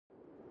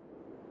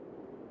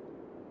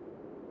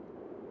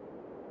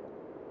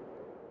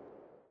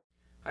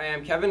Hi,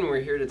 I'm Kevin.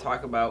 We're here to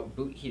talk about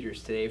boot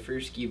heaters today for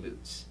your ski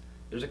boots.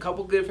 There's a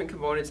couple different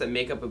components that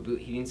make up a boot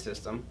heating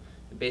system,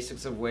 the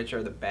basics of which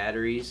are the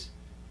batteries,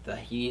 the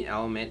heating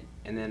element,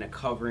 and then a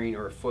covering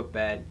or a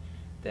footbed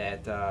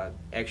that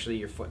actually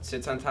your foot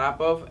sits on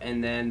top of,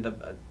 and then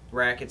the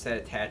brackets that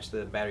attach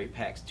the battery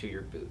packs to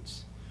your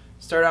boots.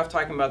 Start off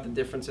talking about the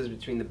differences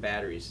between the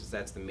batteries, as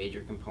that's the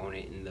major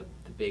component and the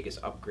biggest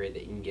upgrade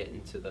that you can get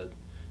into the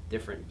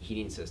different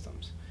heating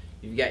systems.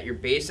 You've got your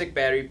basic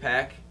battery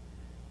pack,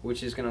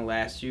 which is going to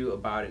last you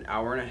about an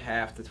hour and a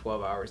half to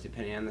 12 hours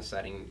depending on the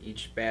setting.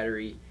 Each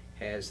battery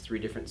has 3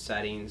 different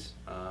settings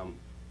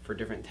for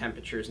different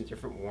temperatures and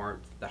different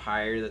warmth. The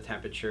higher the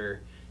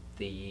temperature,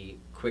 the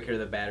quicker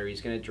the battery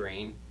is going to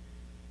drain.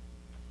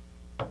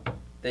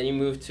 Then you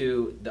move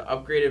to the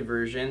upgraded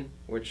version,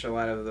 which a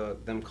lot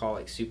of them call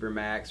like Super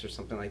Max or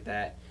something like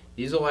that.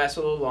 These will last a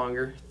little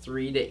longer,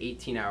 3 to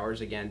 18 hours,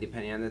 again,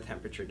 depending on the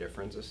temperature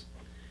differences.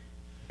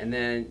 And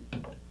then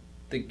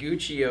the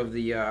Gucci of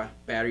the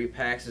battery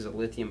packs is a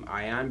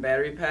lithium-ion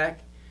battery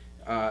pack.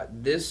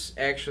 This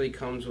actually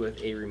comes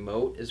with a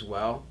remote as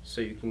well,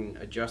 so you can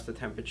adjust the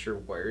temperature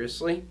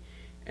wirelessly.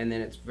 And then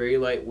it's very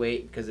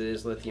lightweight because it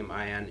is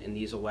lithium-ion, and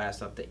these will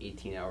last up to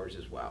 18 hours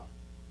as well.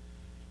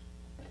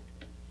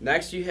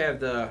 Next, you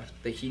have the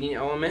heating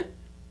element,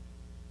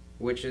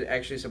 which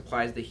actually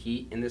supplies the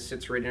heat, and this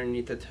sits right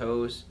underneath the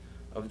toes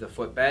of the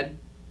footbed.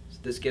 So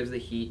this gives the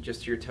heat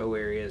just to your toe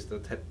areas, the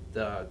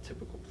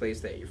typical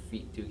place that your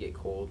feet do get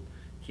cold,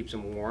 keeps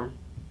them warm.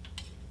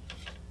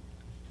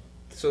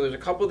 So there's a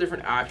couple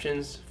different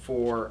options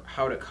for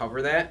how to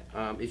cover that.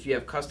 If you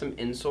have custom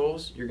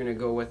insoles, you're going to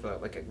go with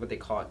what they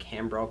call a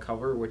Cambrel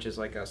cover, which is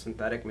like a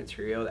synthetic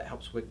material that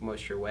helps wick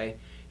moisture away.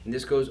 And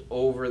this goes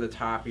over the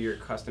top of your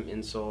custom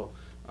insole,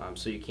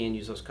 so you can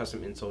use those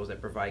custom insoles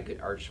that provide good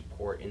arch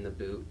support in the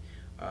boot,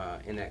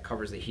 and that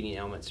covers the heating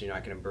element so you're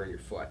not going to burn your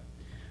foot.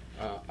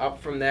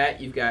 Up from that,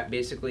 you've got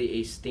basically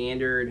a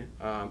standard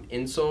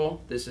insole.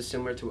 This is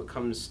similar to what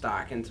comes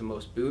stock into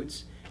most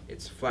boots.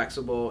 It's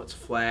flexible, it's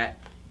flat,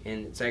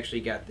 and it's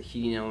actually got the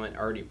heating element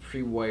already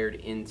pre-wired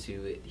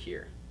into it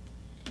here.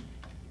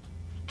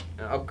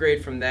 An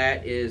upgrade from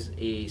that is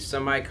a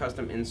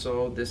semi-custom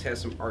insole. This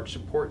has some arch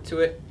support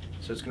to it,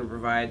 so it's going to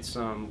provide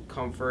some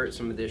comfort,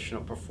 some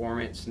additional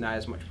performance, not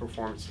as much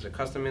performance as a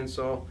custom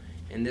insole,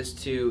 and this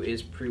too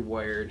is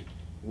pre-wired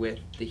with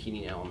the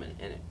heating element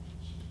in it.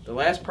 The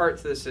last part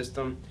to the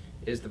system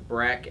is the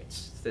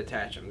brackets to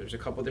attach them. There's a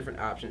couple different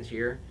options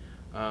here.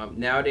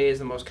 Nowadays,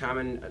 the most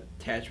common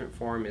attachment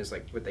form is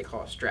like what they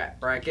call a strap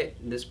bracket.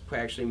 This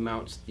actually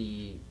mounts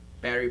the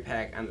battery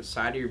pack on the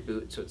side of your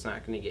boot, so it's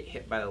not going to get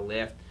hit by the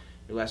lift.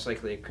 You're less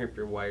likely to crimp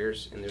your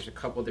wires, and there's a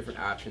couple different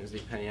options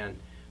depending on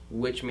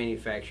which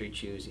manufacturer you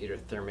choose, either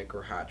Thermic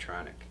or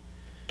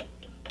Hotronic.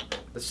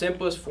 The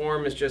simplest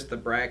form is just the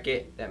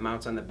bracket that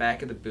mounts on the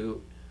back of the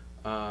boot.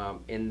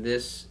 And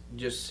this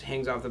just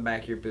hangs off the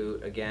back of your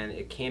boot. Again,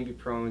 it can be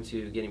prone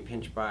to getting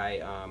pinched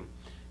by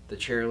the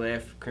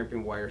chairlift,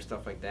 crimping wire,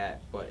 stuff like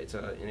that, but it's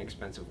an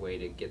inexpensive way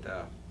to get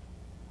the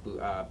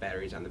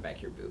batteries on the back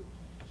of your boot.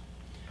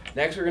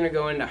 Next, we're going to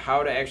go into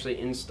how to actually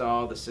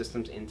install the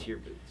systems into your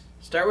boots.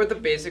 Start with the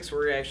basics.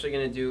 We're actually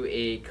going to do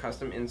a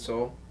custom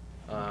insole.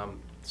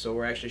 So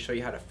we'll actually show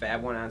you how to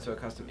fab one onto a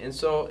custom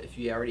insole. If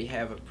you already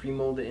have a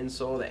pre-molded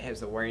insole that has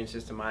the wiring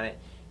system on it,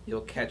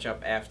 you'll catch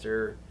up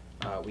after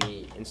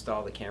we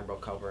install the Cambrel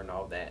cover and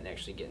all of that and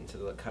actually get into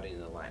the cutting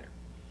of the liner.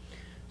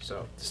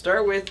 So to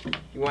start with,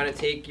 you want to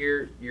take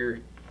your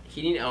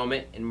heating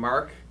element and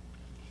mark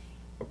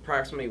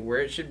approximately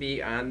where it should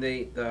be on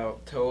the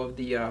toe of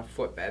the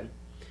footbed.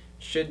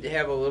 Should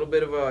have a little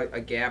bit of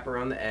a gap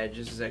around the edge.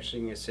 This is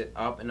actually going to sit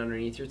up and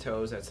underneath your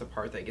toes. That's the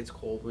part that gets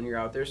cold when you're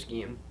out there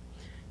skiing.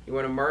 You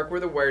want to mark where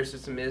the wire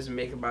system is and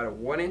make about a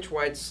 1-inch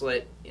wide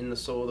slit in the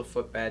sole of the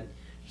footbed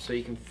so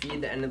you can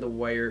feed the end of the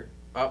wire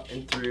up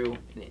and through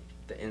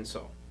the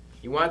insole.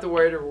 You want the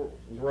wire to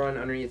run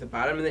underneath the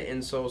bottom of the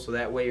insole so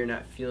that way you're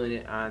not feeling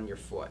it on your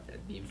foot.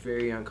 That'd be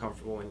very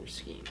uncomfortable when you're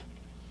skiing.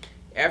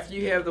 After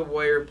you have the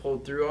wire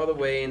pulled through all the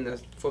way and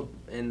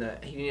the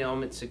heating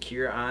element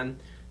secure on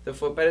the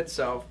footbed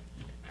itself,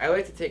 I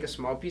like to take a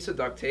small piece of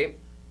duct tape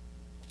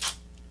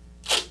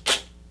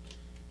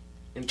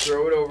and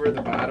throw it over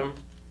the bottom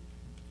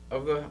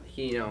of the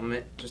heating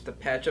element just to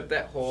patch up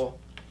that hole,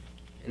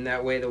 and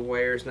that way the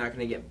wire is not going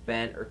to get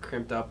bent or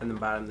crimped up in the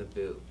bottom of the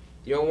boot.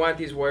 You don't want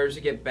these wires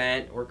to get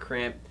bent or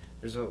crimped.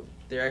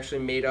 They're actually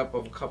made up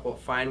of a couple of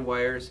fine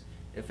wires.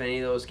 If any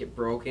of those get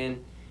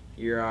broken,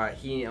 your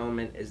heating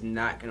element is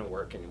not going to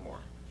work anymore.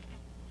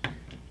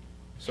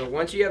 So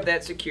once you have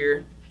that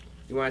secure,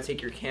 you want to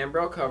take your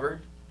Cambrel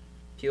cover,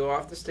 peel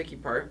off the sticky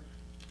part.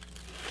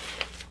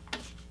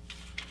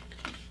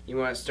 You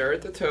want to start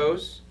at the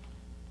toes.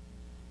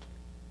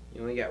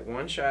 You only got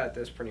one shot at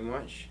this pretty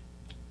much.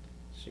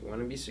 So you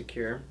want to be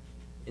secure.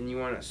 And you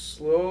want to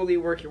slowly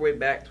work your way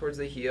back towards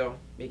the heel,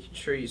 making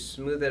sure you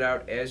smooth it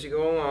out as you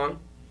go along.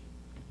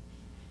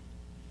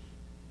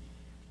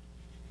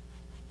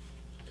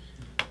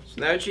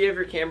 So now that you have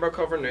your Cambrel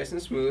cover nice and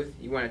smooth,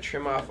 you want to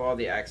trim off all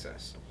the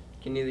excess.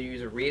 You can either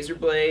use a razor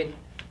blade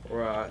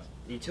or a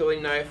utility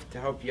knife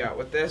to help you out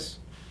with this.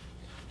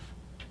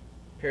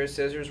 A pair of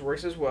scissors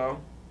works as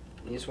well.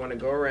 You just want to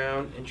go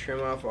around and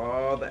trim off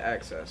all the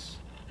excess.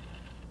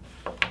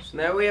 So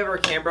now we have our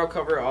camber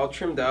cover all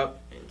trimmed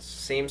up. It's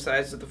the same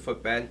size as the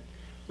footbed.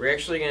 We're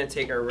actually going to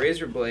take our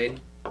razor blade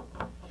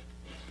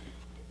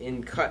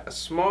and cut a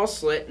small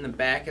slit in the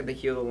back of the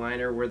heel of the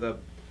liner where the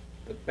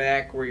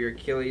back where your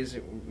Achilles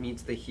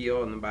meets the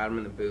heel and the bottom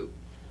of the boot.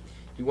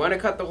 You want to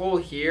cut the hole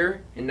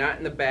here and not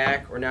in the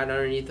back or not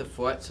underneath the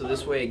foot, so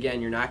this way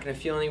again you're not going to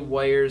feel any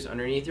wires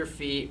underneath your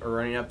feet or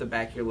running up the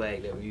back of your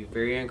leg. That would be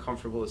very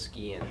uncomfortable to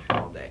ski in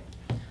all day.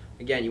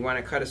 Again, you want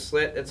to cut a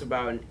slit that's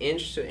about 1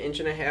 inch to 1.5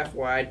 inches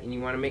wide, and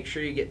you want to make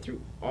sure you get through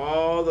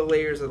all the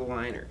layers of the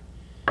liner.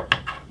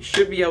 You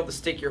should be able to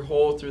stick your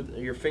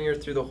finger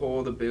through the hole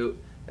of the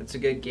boot. That's a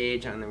good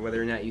gauge on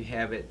whether or not you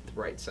have it the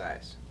right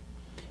size.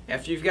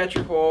 After you've got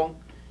your hole,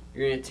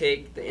 you're going to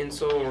take the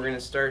insole and we're going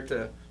to start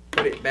to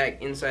put it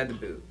back inside the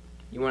boot.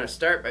 You want to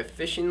start by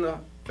fishing the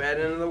fat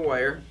end of the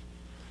wire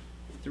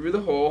through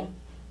the hole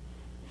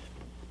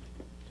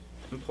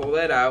and pull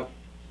that out.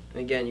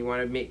 And again, you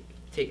want to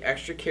take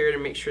extra care to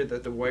make sure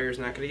that the wire is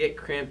not going to get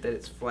crimped, that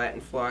it's flat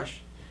and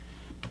flush.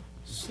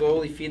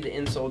 Slowly feed the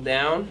insole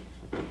down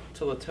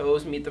until the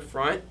toes meet the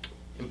front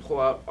and pull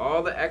out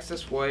all the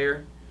excess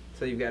wire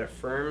until you've got a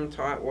firm,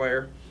 taut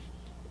wire,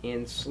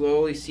 and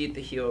slowly seat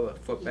the heel of the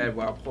footbed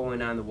while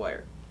pulling on the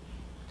wire.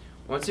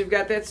 Once you've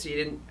got that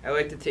seated, I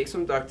like to take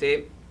some duct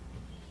tape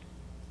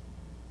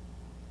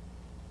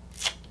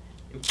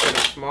and put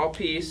a small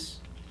piece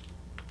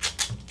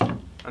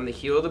on the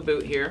heel of the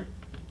boot here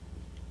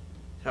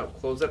to help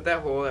close up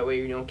that hole. That way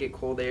you don't get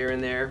cold air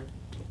in there.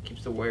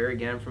 Keeps the wire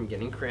again from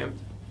getting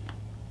crimped.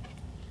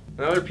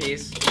 Another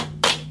piece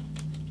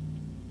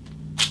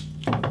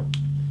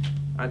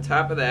on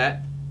top of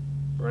that,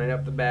 running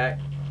up the back.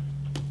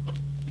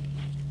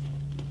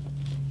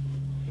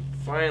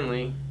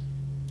 Finally,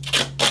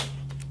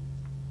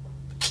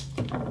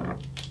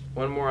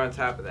 one more on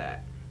top of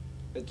that.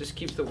 It just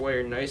keeps the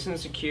wire nice and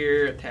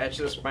secure, attached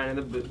to the spine of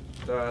the boot,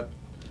 the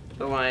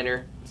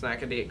liner. It's not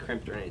going to get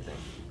crimped or anything.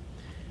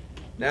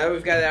 Now that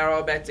we've got that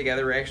all back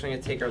together, we're actually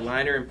going to take our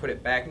liner and put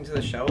it back into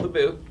the shell of the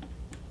boot.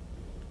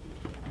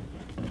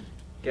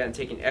 Again,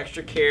 taking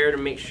extra care to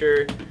make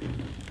sure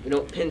we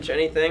don't pinch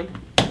anything.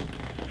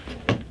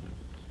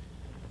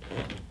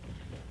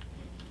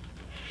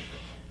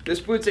 This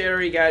boot's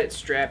already got its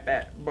strap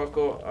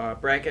buckle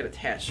bracket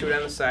attached to it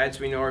on the side,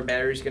 so we know our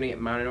battery's going to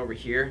get mounted over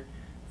here.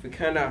 If we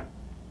kind of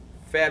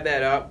fab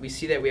that up, we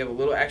see that we have a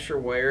little extra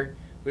wire.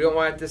 We don't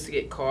want this to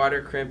get caught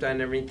or crimped on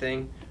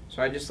everything,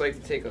 so I just like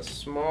to take a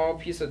small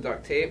piece of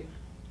duct tape.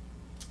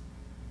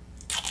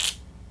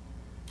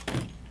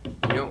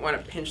 You don't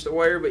want to pinch the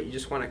wire, but you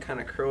just want to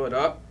kind of curl it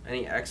up,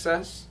 any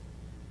excess.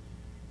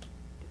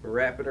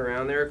 Wrap it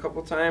around there a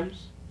couple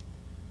times.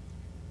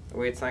 That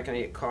way it's not going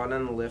to get caught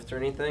on the lift or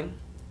anything.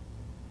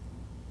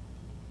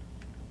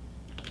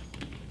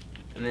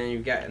 And then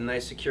you've got a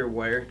nice secure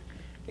wire.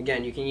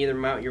 Again, you can either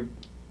mount your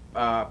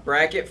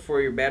bracket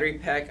for your battery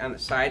pack on the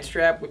side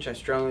strap, which I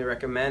strongly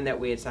recommend. That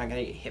way it's not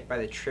going to get hit by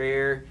the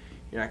trailer.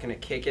 You're not going to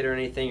kick it or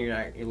anything.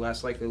 You're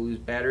less likely to lose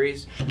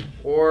batteries.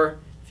 Or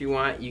if you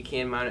want, you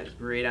can mount it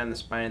right on the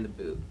spine of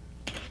the boot.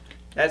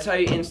 That's how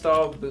you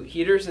install boot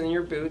heaters in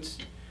your boots.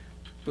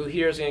 Boot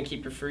heaters are going to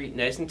keep your feet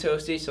nice and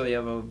toasty, so you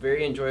have a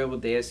very enjoyable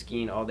day of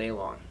skiing all day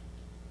long.